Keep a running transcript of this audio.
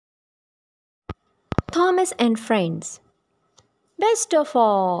Thomas and friends. Best of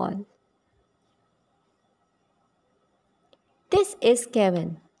all. This is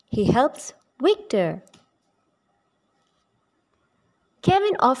Kevin. He helps Victor.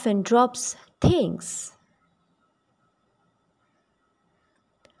 Kevin often drops things.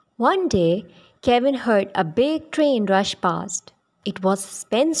 One day, Kevin heard a big train rush past. It was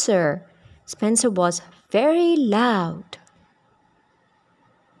Spencer. Spencer was very loud.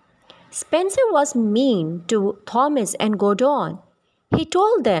 Spencer was mean to Thomas and Gordon. He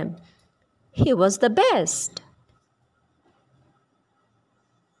told them he was the best.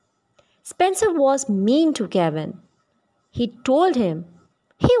 Spencer was mean to Kevin. He told him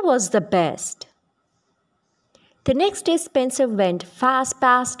he was the best. The next day, Spencer went fast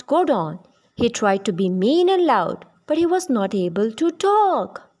past Gordon. He tried to be mean and loud, but he was not able to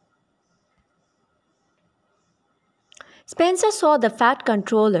talk. Spencer saw the fat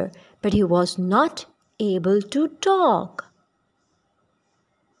controller, but he was not able to talk.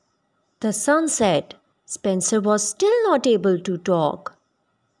 The sun set. Spencer was still not able to talk.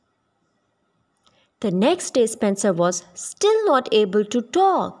 The next day, Spencer was still not able to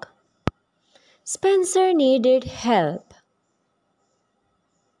talk. Spencer needed help.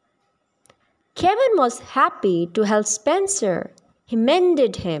 Kevin was happy to help Spencer. He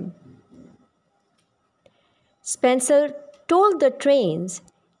mended him. Spencer told the trains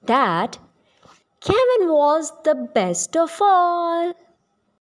that Kevin was the best of all.